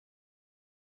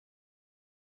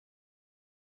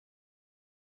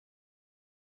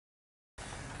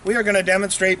we are going to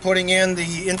demonstrate putting in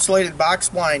the insulated box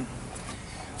spline.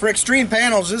 For extreme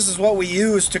panels, this is what we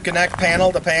use to connect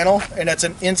panel to panel, and it's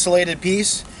an insulated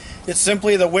piece. It's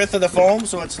simply the width of the foam,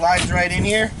 so it slides right in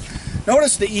here.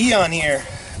 Notice the E on here.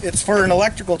 It's for an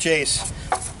electrical chase,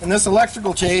 and this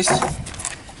electrical chase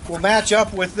will match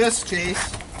up with this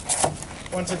chase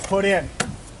once it's put in.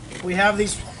 We have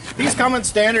these come in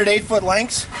standard 8-foot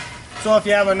lengths, so if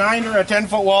you have a 9 or a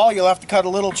 10-foot wall, you'll have to cut a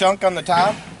little chunk on the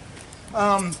top.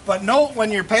 But note,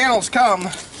 when your panels come,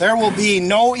 there will be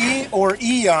no E or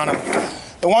E on them.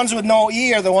 The ones with no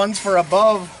E are the ones for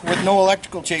above with no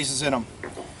electrical chases in them.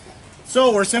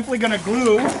 So we're simply going to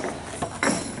glue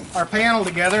our panel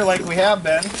together like we have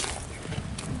been.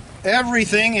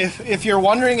 Everything, if you're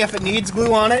wondering if it needs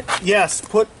glue on it, yes,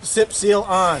 put SIP seal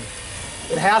on.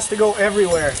 It has to go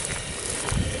everywhere.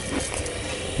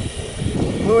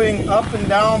 Gluing up and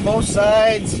down both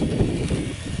sides.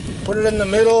 Put it in the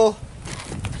middle.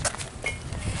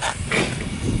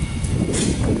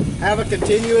 Have a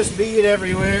continuous bead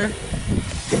everywhere.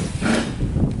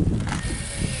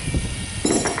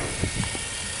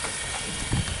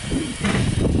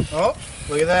 Oh,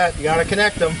 look at that. You got to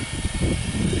connect them.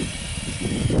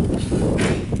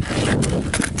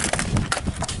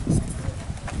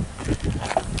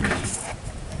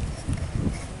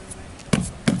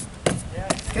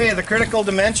 Okay, the critical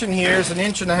dimension here is 1.5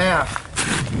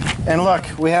 inches. And look,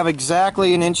 we have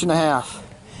exactly 1.5 inches.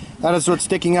 That is what's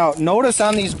sticking out. Notice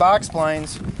on these box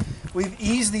splines, we've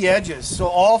eased the edges. So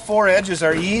all 4 edges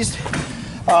are eased.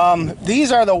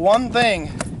 These are the one thing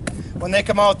when they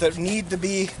come out that need to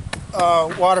be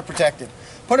water protected.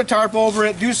 Put a tarp over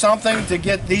it, do something to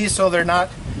get these so they're not,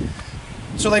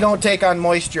 so they don't take on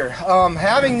moisture.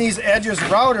 Having these edges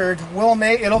routed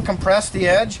it'll compress the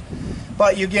edge,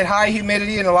 but you get high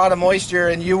humidity and a lot of moisture,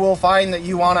 and you will find that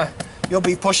you'll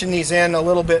be pushing these in a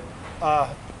little bit, a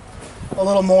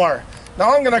little more.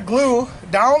 Now I'm going to glue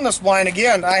down the spline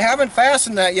again. I haven't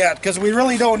fastened that yet because we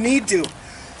really don't need to.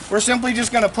 We're simply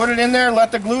just going to put it in there,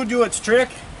 let the glue do its trick.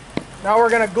 Now we're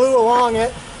going to glue along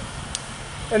it.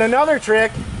 And another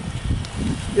trick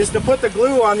is to put the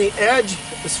glue on the edge,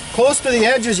 as close to the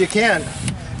edge as you can.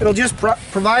 It'll just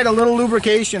provide a little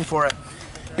lubrication for it.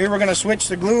 Here we're going to switch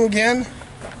the glue again.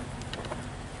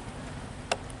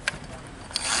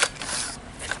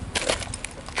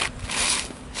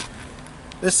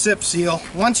 This SIP seal,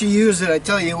 once you use it, I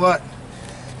tell you what,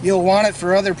 you'll want it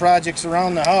for other projects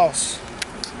around the house.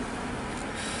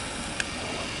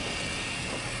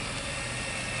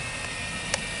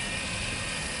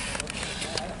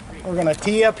 We're going to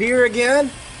tee up here again,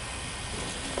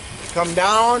 come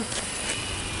down,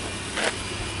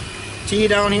 tee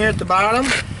down here at the bottom,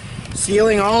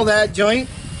 sealing all that joint,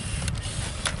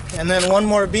 and then one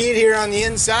more bead here on the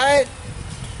inside.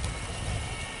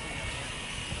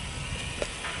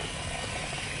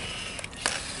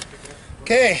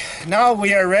 Okay, now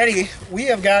we are ready. We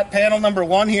have got panel number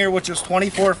 1 here, which is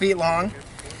 24 feet long.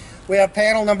 We have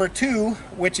panel number 2,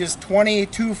 which is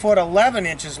 22 foot 11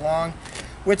 inches long,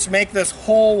 which make this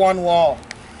whole one wall.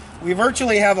 We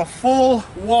virtually have a full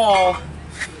wall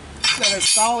that is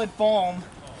solid foam,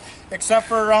 except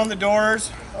for around the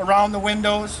doors, around the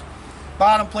windows,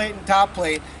 bottom plate and top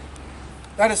plate.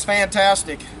 That is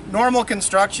fantastic. Normal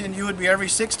construction, you would be every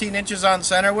 16 inches on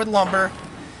center with lumber,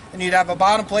 and you'd have a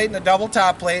bottom plate and a double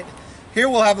top plate. Here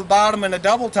we'll have a bottom and a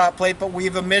double top plate, but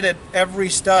we've omitted every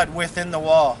stud within the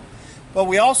wall. But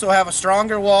we also have a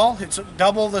stronger wall. It's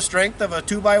double the strength of a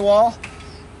 2x wall.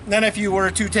 Then if you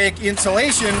were to take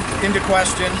insulation into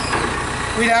question,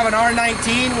 we'd have an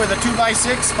R19 with a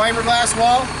 2x6 fiberglass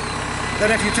wall.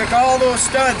 Then if you took all those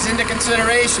studs into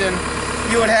consideration,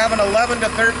 you would have an 11 to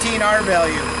 13 R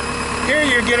value. Here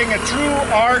you're getting a true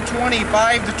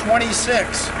R25 to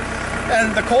 26.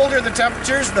 And the colder the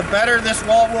temperatures, the better this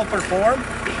wall will perform,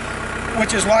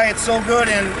 which is why it's so good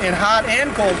in hot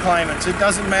and cold climates. It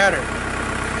doesn't matter.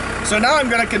 So now I'm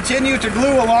going to continue to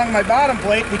glue along my bottom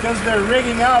plate because they're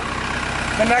rigging up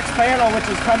the next panel, which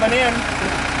is coming in.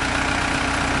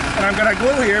 And I'm going to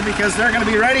glue here because they're going to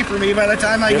be ready for me by the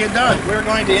time I get done. We're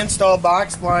going to install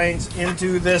box splines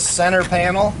into this center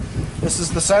panel. This is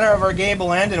the center of our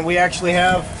gable end, and we actually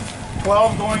have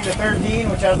 12 going to 13,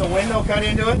 which has a window cut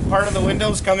into it. Part of the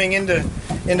window's coming into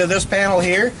this panel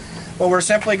here. But we're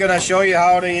simply going to show you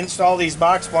how to install these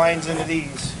box splines into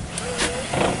these.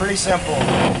 Pretty simple.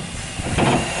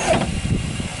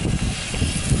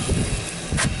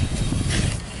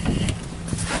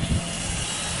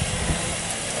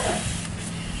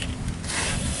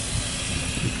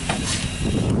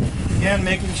 Again,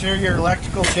 making sure your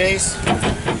electrical chase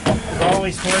is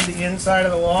always toward the inside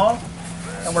of the wall,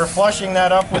 and we're flushing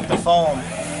that up with the foam.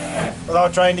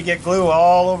 without trying to get glue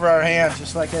all over our hands,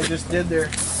 just like I just did there.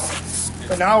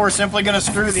 But now we're simply going to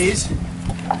screw these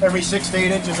every 6 to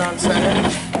 8 inches on center.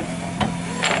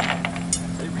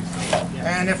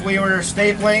 And if we were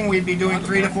stapling, we'd be doing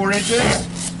 3 to 4 inches.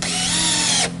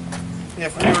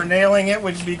 If we were nailing it,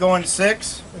 we'd be going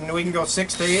 6, and we can go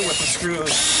 6 to 8 with the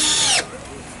screws.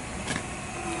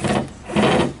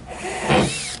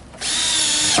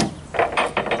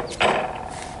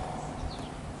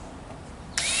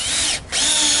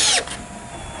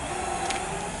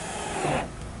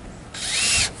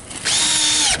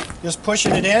 Just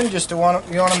pushing it in, you want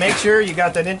to make sure you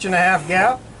got that 1.5 inch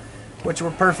gap, which we're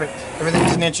perfect.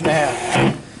 Everything's 1.5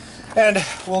 inches. And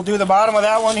we'll do the bottom of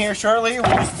that one here shortly. We'll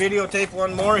just videotape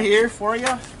one more here for you.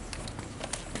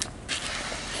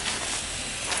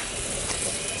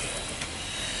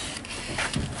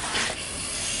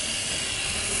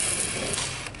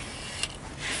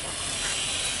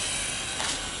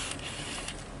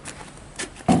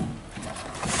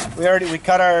 We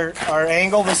cut our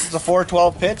angle. This is a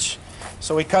 412 pitch,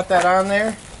 so we cut that on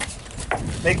there,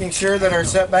 making sure that our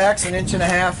setback's 1.5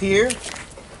 inches here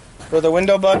for the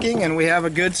window bucking, and we have a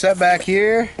good setback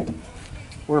here.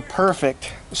 We're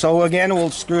perfect. So again, we'll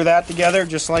screw that together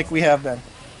just like we have been.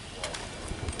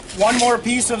 One more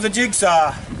piece of the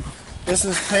jigsaw. This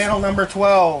is panel number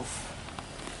 12.